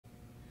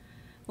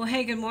Well,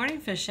 hey, good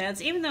morning, fish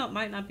heads. Even though it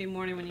might not be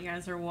morning when you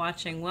guys are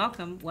watching,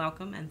 welcome,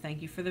 welcome, and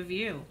thank you for the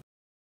view.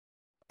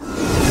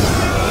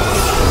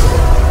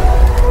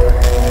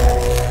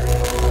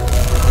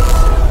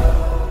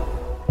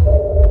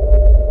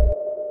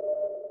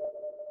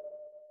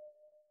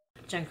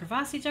 Jen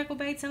Cravassi, Jekyll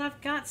Baits, and I've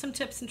got some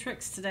tips and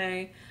tricks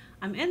today.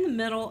 I'm in the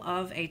middle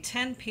of a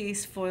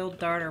 10-piece foiled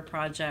darter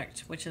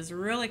project, which is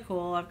really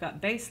cool. I've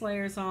got base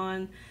layers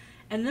on,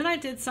 and then I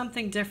did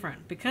something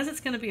different. Because it's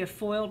going to be a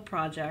foiled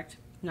project,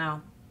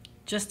 now,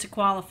 just to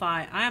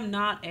qualify, I am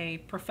not a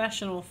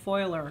professional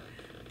foiler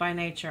by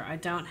nature. I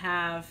don't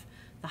have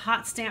the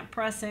hot stamp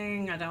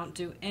pressing. I don't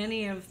do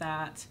any of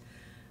that.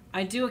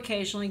 I do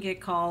occasionally get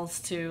calls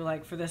to,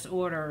 like for this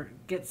order,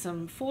 get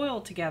some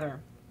foil together.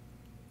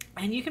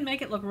 And you can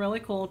make it look really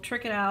cool,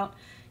 trick it out.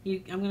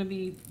 I'm going to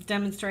be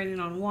demonstrating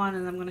on one,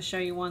 and I'm going to show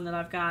you one that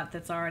I've got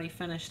that's already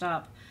finished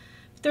up.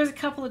 But there's a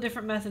couple of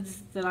different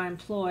methods that I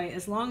employ,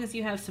 as long as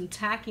you have some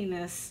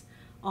tackiness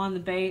on the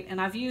bait.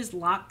 And I've used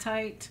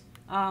Loctite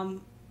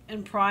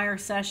in prior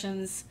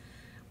sessions,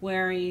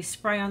 where you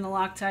spray on the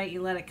Loctite,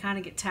 you let it kind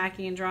of get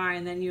tacky and dry,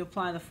 and then you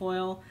apply the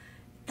foil.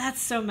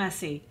 That's so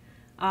messy.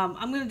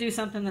 I'm going to do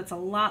something that's a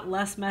lot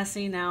less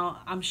messy.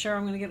 Now, I'm sure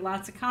I'm going to get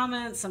lots of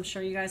comments. I'm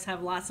sure you guys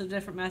have lots of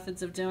different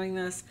methods of doing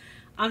this.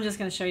 I'm just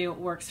going to show you what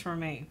works for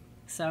me.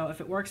 So if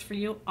it works for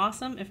you,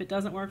 awesome. If it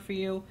doesn't work for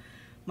you,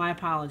 my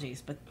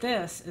apologies. But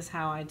this is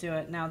how I do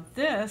it. Now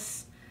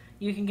this,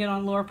 you can get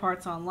on Lure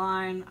Parts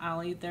online.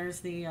 There's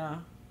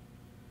the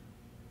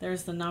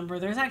number.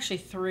 There's actually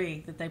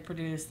 3 that they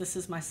produce. This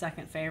is my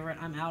second favorite.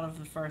 I'm out of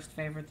the first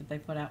favorite that they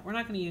put out. We're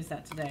not going to use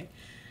that today.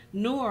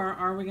 Nor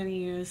are we going to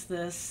use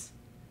this.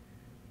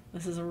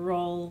 This is a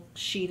roll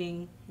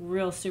sheeting,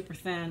 real super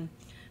thin,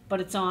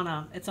 but it's on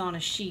a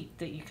sheet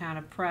that you kind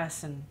of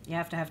press, and you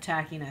have to have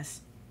tackiness.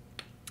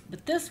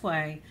 But this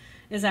way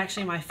is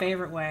actually my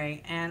favorite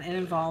way, and it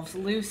involves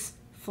loose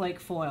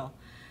flake foil.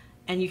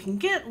 And you can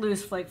get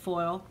loose flake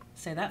foil,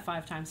 say that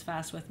 5 times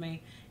fast with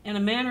me, in a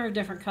manner of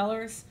different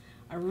colors.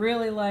 I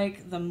really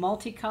like the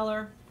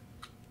multicolor,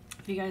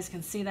 if you guys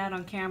can see that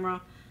on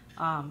camera.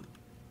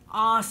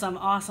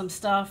 Awesome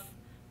stuff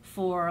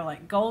for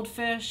like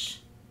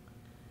goldfish.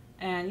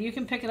 And you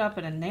can pick it up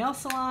at a nail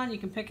salon. You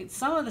can pick it,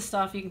 some of the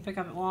stuff you can pick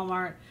up at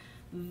Walmart.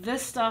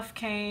 This stuff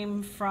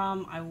came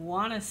from, I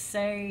want to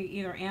say,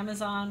 either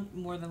Amazon,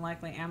 more than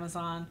likely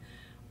Amazon,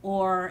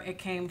 or it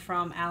came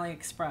from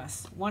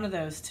AliExpress. One of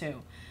those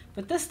two.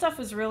 But this stuff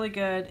is really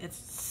good. It's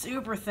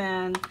super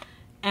thin,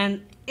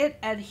 and it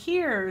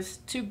adheres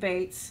to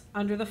baits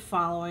under the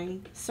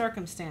following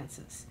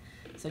circumstances.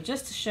 So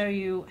just to show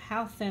you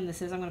how thin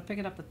this is, I'm going to pick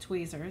it up with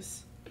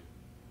tweezers.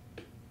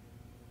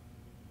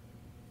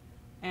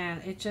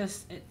 And it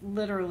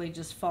literally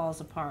just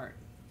falls apart,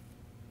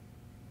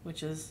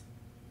 which is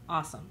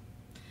awesome.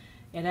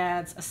 It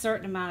adds a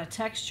certain amount of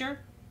texture,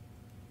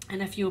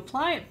 and if you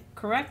apply it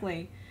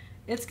correctly,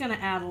 it's going to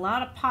add a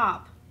lot of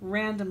pop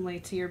randomly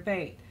to your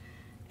bait.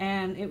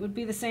 And it would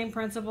be the same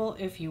principle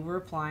if you were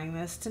applying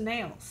this to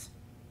nails.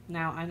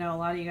 Now, I know a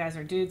lot of you guys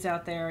are dudes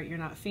out there, you're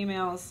not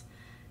females,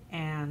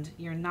 and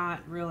you're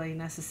not really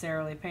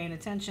necessarily paying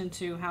attention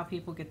to how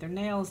people get their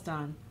nails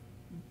done.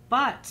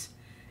 But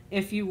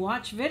if you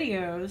watch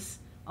videos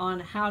on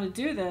how to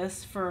do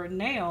this for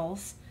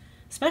nails,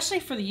 especially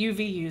for the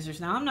UV users.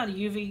 Now, I'm not a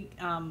UV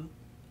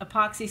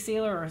epoxy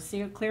sealer or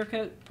a clear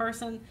coat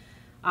person.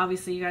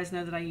 Obviously, you guys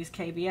know that I use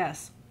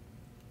KBS.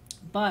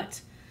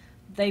 But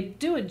they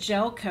do a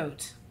gel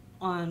coat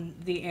on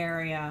the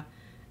area,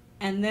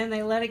 and then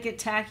they let it get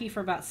tacky for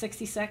about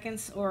 60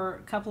 seconds or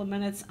a couple of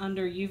minutes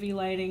under UV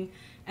lighting,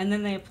 and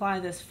then they apply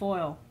this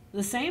foil.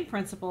 The same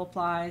principle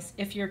applies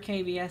if you're a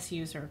KBS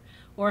user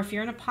or if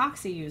you're an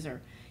epoxy user.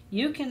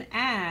 You can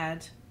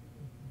add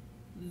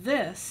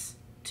this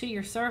to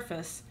your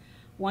surface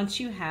once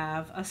you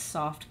have a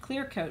soft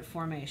clear coat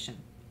formation.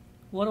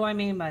 What do I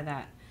mean by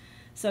that?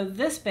 So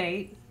this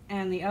bait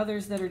and the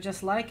others that are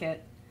just like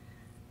it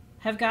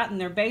have gotten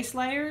their base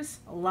layers,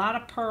 a lot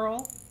of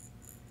pearl,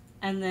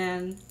 and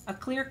then a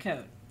clear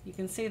coat. You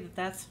can see that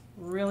that's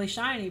really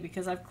shiny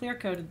because I've clear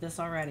coated this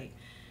already.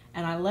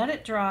 And I let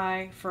it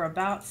dry for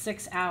about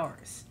 6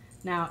 hours.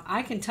 Now,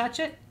 I can touch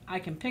it, I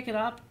can pick it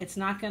up. It's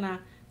not going to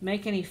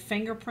make any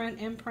fingerprint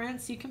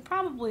imprints. You could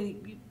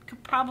probably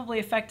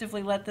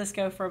effectively let this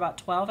go for about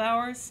 12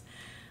 hours.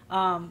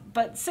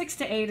 But 6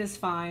 to 8 is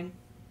fine.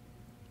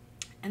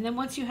 And then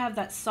once you have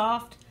that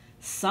soft,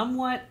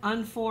 somewhat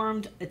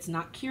unformed, it's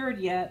not cured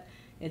yet,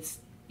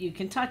 you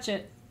can touch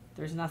it,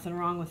 there's nothing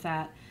wrong with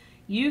that.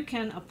 You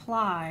can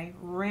apply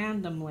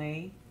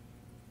randomly,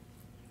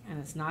 and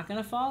it's not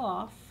going to fall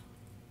off,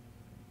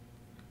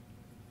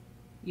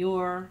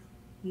 your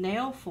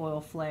nail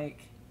foil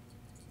flake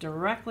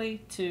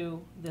directly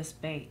to this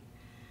bait.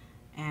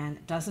 And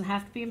it doesn't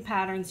have to be in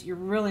patterns. You're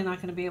really not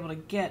going to be able to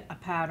get a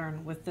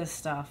pattern with this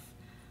stuff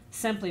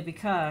simply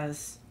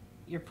because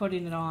you're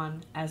putting it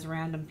on as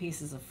random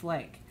pieces of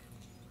flake.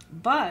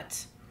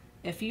 But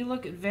if you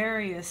look at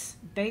various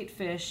bait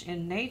fish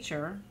in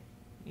nature,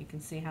 you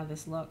can see how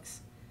this looks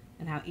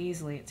and how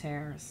easily it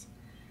tears.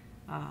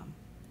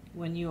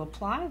 When you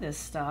apply this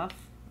stuff,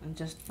 and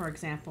just for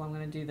example, I'm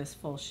going to do this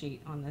full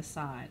sheet on this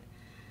side,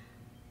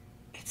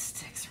 it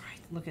sticks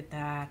right. Look at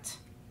that.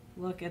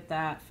 Look at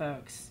that,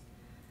 folks.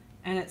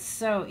 And it's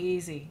so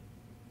easy.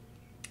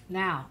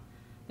 Now,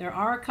 there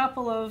are a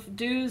couple of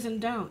do's and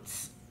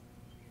don'ts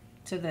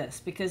to this,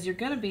 because you're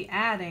going to be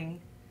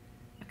adding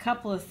a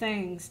couple of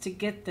things to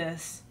get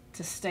this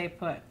to stay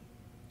put.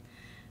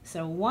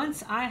 So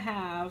once I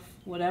have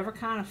whatever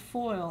kind of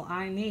foil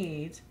I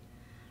need,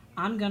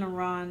 I'm going to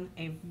run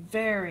a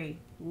very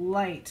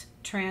light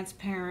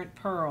transparent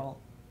pearl,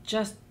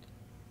 just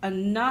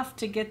enough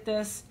to get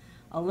this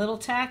a little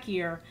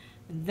tackier.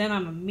 Then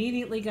I'm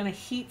immediately going to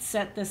heat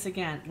set this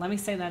again. Let me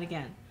say that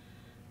again.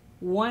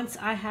 Once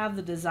I have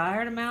the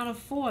desired amount of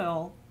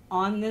foil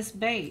on this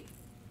bait,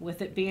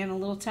 with it being a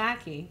little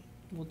tacky,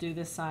 we'll do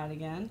this side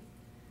again.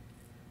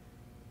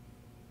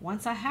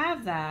 Once I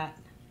have that,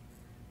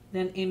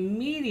 then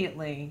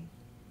immediately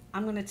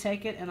I'm going to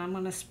take it and I'm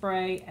going to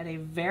spray at a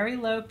very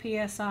low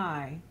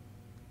PSI,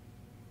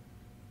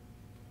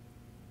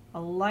 a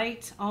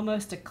light,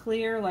 almost a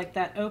clear, like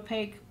that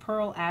opaque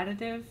pearl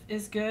additive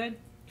is good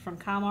from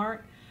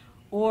Comart,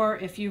 or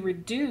if you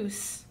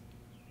reduce,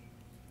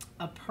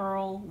 a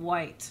pearl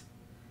white,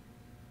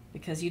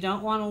 because you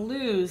don't want to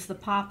lose the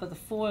pop of the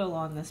foil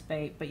on this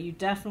bait, but you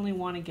definitely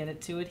want to get it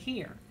to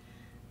adhere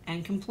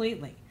and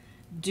completely.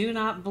 Do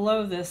not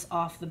blow this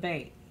off the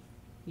bait.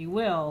 You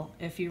will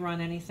if you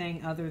run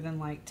anything other than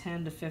like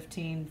 10 to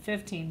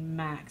 15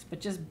 max, but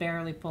just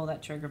barely pull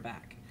that trigger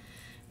back.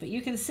 But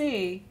you can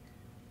see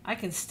I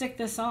can stick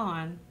this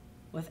on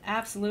with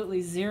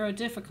absolutely zero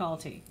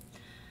difficulty.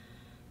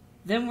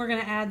 Then we're going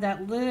to add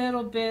that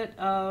little bit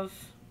of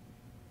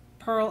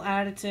pearl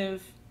additive,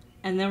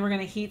 and then we're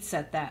going to heat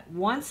set that.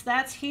 Once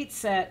that's heat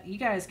set, you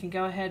guys can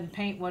go ahead and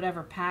paint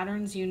whatever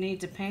patterns you need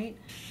to paint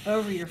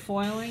over your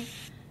foiling,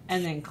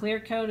 and then clear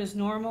coat as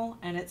normal,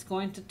 and it's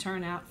going to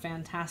turn out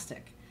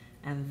fantastic.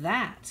 And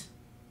that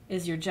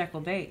is your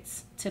Jekyll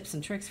baits tips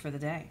and tricks for the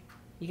day.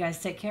 You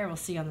guys take care. We'll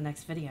see you on the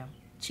next video.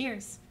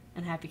 Cheers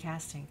and happy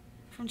casting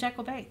from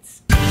Jekyll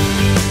Baits.